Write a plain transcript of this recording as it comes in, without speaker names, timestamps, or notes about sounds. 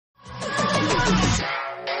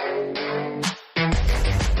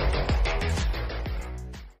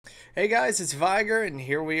Hey guys, it's Viger, and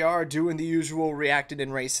here we are doing the usual reacting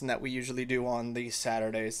and racing that we usually do on these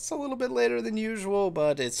Saturdays. It's a little bit later than usual,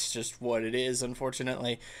 but it's just what it is,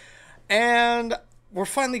 unfortunately. And we're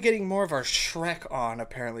finally getting more of our Shrek on,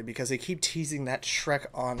 apparently, because they keep teasing that Shrek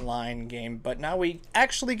Online game. But now we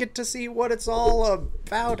actually get to see what it's all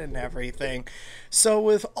about and everything. So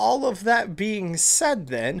with all of that being said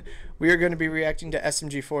then, we are going to be reacting to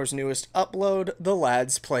SMG4's newest upload, The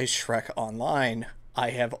Lads Play Shrek Online.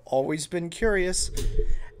 I have always been curious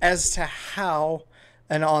as to how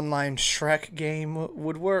an online Shrek game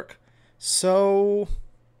would work. So,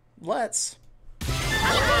 let's.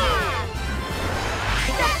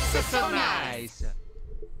 That's so nice!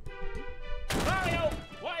 Mario,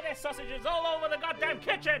 why are there sausages all over the goddamn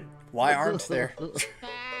kitchen? Why aren't there?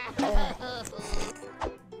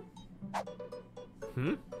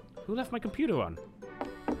 Who left my computer on?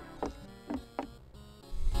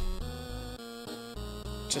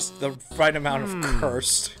 Just the right amount of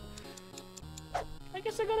cursed. I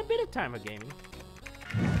guess I got a bit of time for gaming.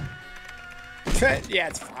 Yeah,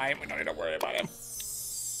 it's fine. We don't need to worry about it.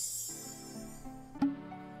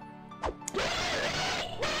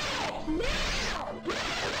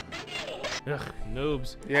 Ugh,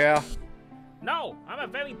 noobs. Yeah. No, I'm a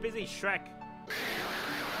very busy Shrek.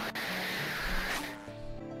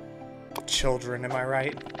 Children, am I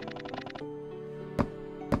right?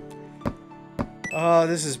 Oh,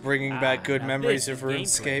 this is bringing back good memories of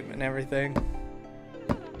RuneScape and everything.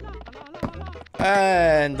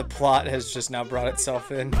 And the plot has just now brought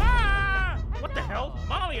itself in. Ah! What the hell?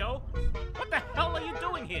 Mario? What the hell are you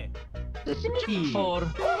doing here?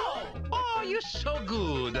 Oh, you're so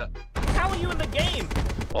good! How are you in the game?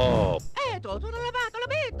 Oh.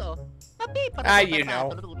 Ah, you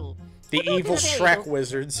know. The evil Shrek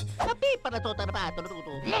wizards.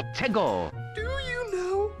 Let's go! Do you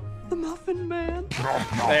know the Muffin Man?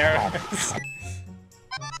 There.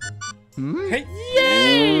 Hey,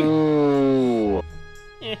 yay! Ooh.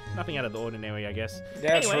 Nothing out of the ordinary, I guess.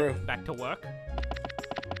 Yeah, anyway, true. Back to work.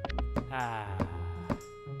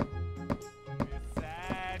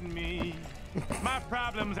 Beside me, my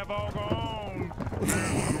problems have all gone.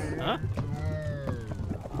 Huh?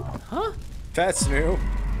 Huh? That's new.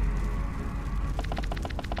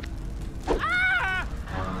 Ah!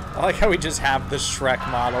 I like how we just have the Shrek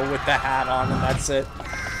model with the hat on and that's it.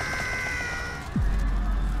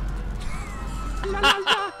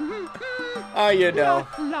 Oh, you know.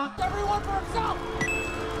 Everyone for himself!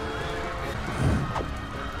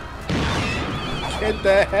 Get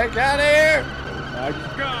the heck out of here! My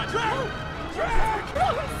God!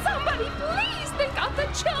 Somebody please think of the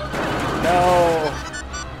children! No!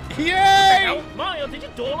 Yay! Hell, Mario, did you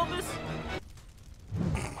do all of this?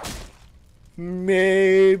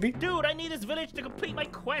 Maybe. Dude, I need this village to complete my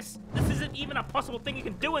quest. This isn't even a possible thing you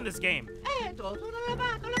can do in this game.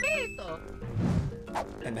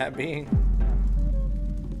 And that being...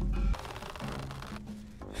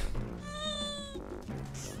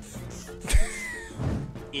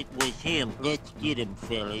 It was him. Let's get him,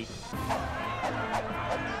 fellas.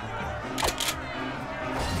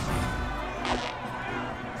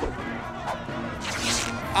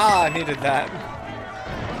 Ah, I needed that.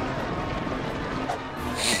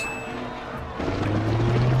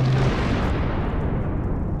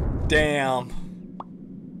 Damn.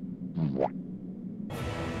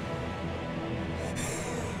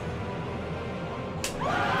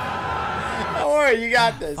 Don't worry, you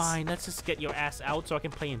got this. Fine, let's just get your ass out so I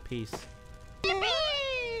can play in peace.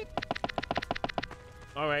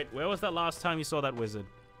 Alright, where was that last time you saw that wizard?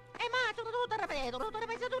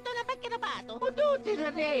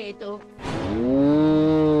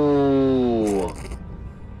 Ooh.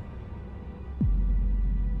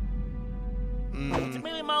 It's a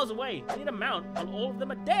million miles away. I need a mount, and all of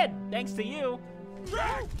them are dead, thanks to you.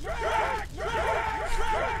 I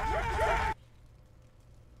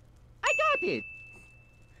got it!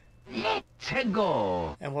 Let's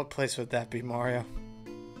go! And what place would that be, Mario?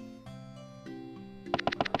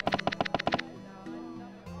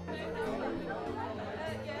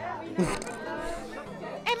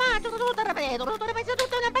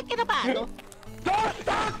 Door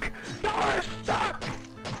stuck! Door stuck!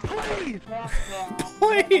 Please!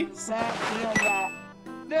 Please!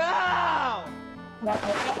 No!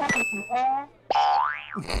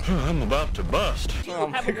 I'm about to bust. Do you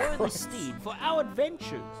have a worthy steed for our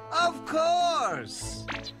adventures? Of course!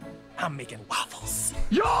 I'm making waffles.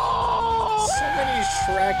 Yo! So many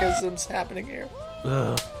Shrekisms happening here.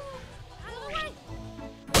 Ugh.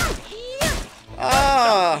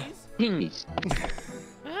 Ah! Please.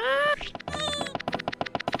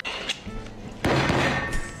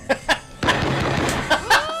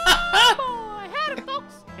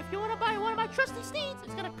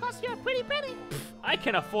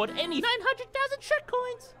 afford any 900,000 Shrek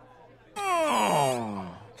coins.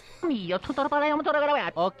 Mio, tutto parliamo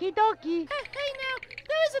Okie dokie. Hey now,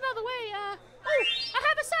 there is another way. Oh, I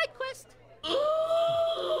have a side quest.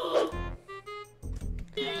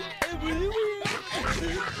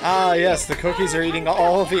 Ah, yes, the cookies are eating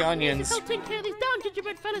all of the onions. Help take care of these down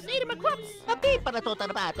gingerbread fellas eating my crops.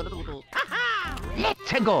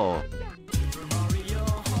 Let's go.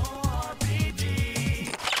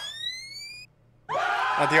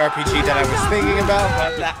 Not the RPG that I was thinking about,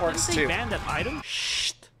 but that works They too. banned that item.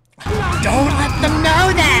 Don't let them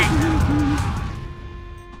know that!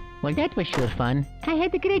 Well, that was sure fun. I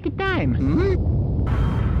had a great time. Hmm?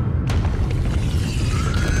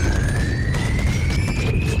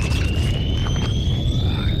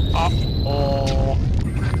 Uh-oh.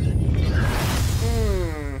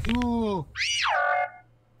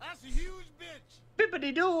 That's a huge bitch.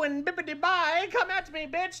 Bippity-doo and bippity-bye. Come at me,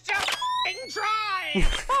 bitch. Just f***ing try.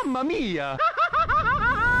 Mamma mia.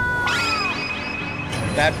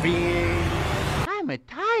 That being... I'm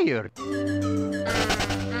tired.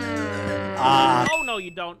 Oh no,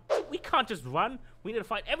 you don't. We can't just run. We need to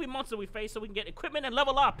fight every monster we face so we can get equipment and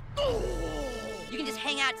level up. You can just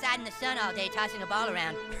hang outside in the sun all day tossing a ball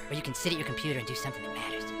around. Or you can sit at your computer and do something that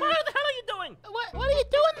matters. What the hell are you doing? What are you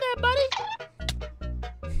doing there, buddy?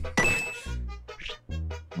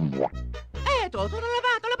 Tutto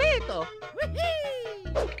lavato, l'abito.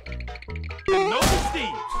 No,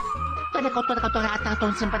 Steve.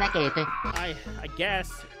 I guess.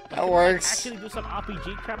 That works. Actually do some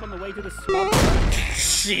RPG crap on the way to the swamp. Don't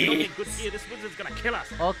Shit. get good here. This wizard's gonna kill us.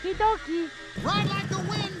 Okie dokie. Ride like the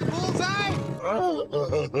wind, bullseye.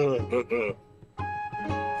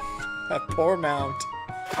 That poor mount.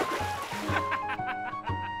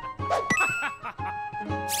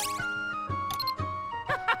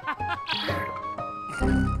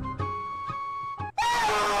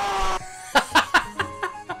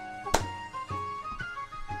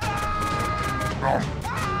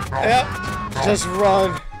 Yep. Just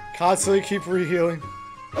run. Constantly keep rehealing.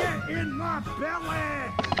 Get in my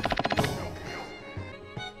belly.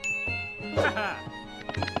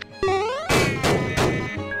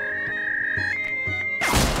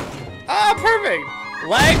 Ah, perfect.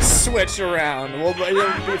 Legs switch around. It'll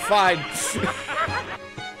be fine.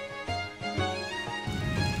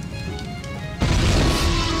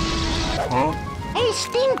 Hey,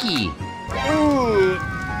 Stinky. Ooh.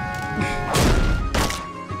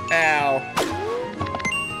 Ow.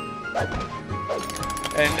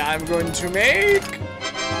 And I'm going to make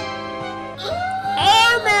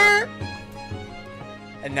armor.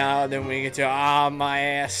 And now then we get to my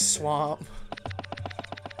ass swamp.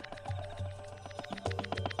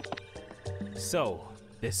 So,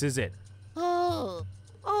 this is it. Oh.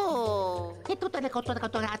 Che tutte le cose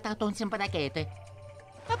un simpatichete.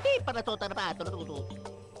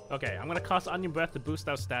 Okay, I'm gonna cast Onion Breath to boost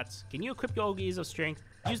our stats. Can you equip your Ogres of Strength?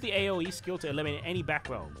 Use the AoE skill to eliminate any back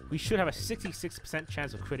row. We should have a 66%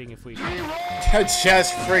 chance of critting if we...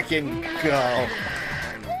 Just freaking go.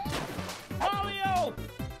 Mario!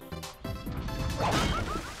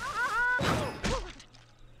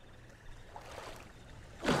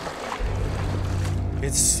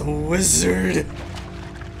 It's the wizard.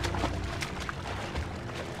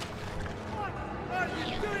 What are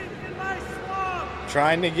you doing in my swamp?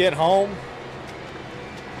 Trying to get home.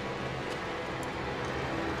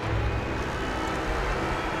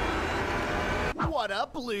 What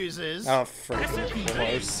up, losers? Oh, freaking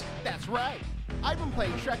course. That's right. I've been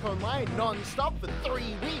playing Shrek Online non-stop for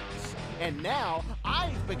 3 weeks. And now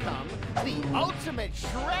I've become the ultimate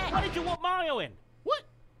Shrek. Why did you want Mario in? What?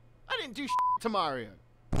 I didn't do to Mario.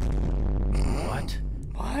 What?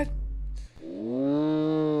 What?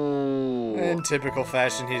 In typical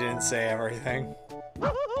fashion, he didn't say everything.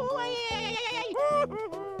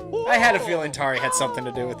 I had a feeling Tari had something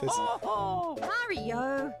to do with this.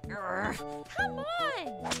 Mario! Come on!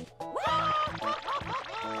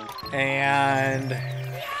 And...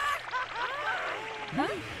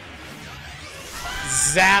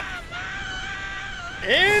 Zap!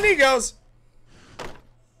 And he goes!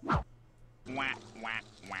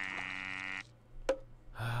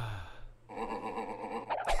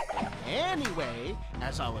 Anyway,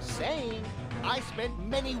 as I was saying, I spent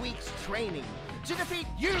many weeks training to defeat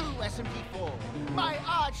you, SMG4, my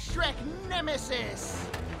arch Shrek nemesis.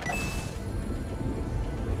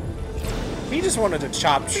 He just wanted to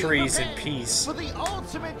chop Be trees in prepared peace. for the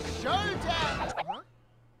ultimate showdown.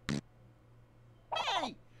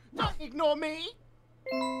 Hey, don't ignore me.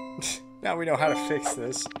 Now we know how to fix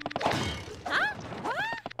this. Huh? What?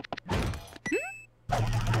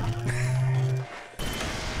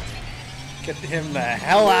 Get him the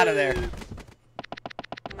hell out of there.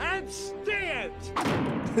 And stand!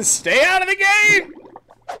 Stay out of the game!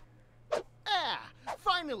 Ah,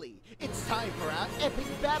 finally, it's time for our epic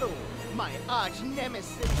battle. My arch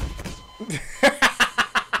nemesis.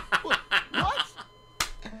 What?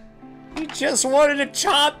 You just wanted to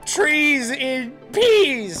chop trees in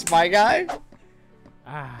peas, my guy.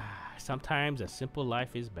 Ah, sometimes a simple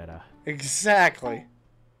life is better. Exactly.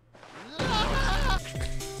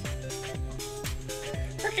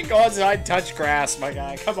 Freaking go outside and touch grass, my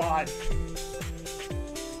guy. Come on.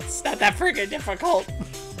 It's not that freaking difficult.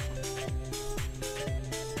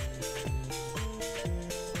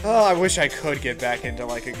 Oh, I wish I could get back into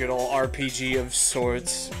like a good old RPG of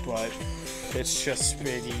sorts, but it's just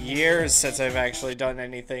been years since I've actually done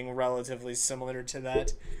anything relatively similar to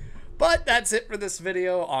that. But that's it for this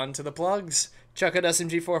video. On to the plugs. Check out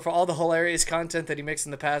SMG4 for all the hilarious content that he makes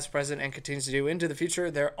in the past, present, and continues to do into the future.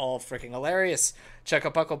 They're all freaking hilarious. Check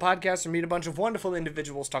out Puckle Podcast and meet a bunch of wonderful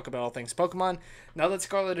individuals talk about all things Pokemon. Now that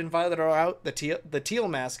Scarlet and Violet are out, the Teal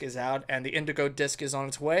Mask is out, and the Indigo Disc is on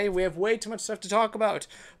its way. We have way too much stuff to talk about.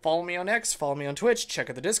 Follow me on X, follow me on Twitch, check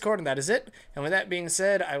out the Discord, and that is it. And with that being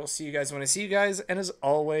said, I will see you guys when I see you guys, and as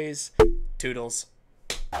always, toodles.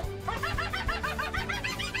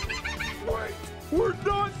 Wait, we're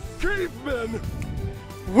not cavemen!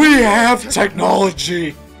 We have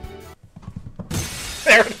technology!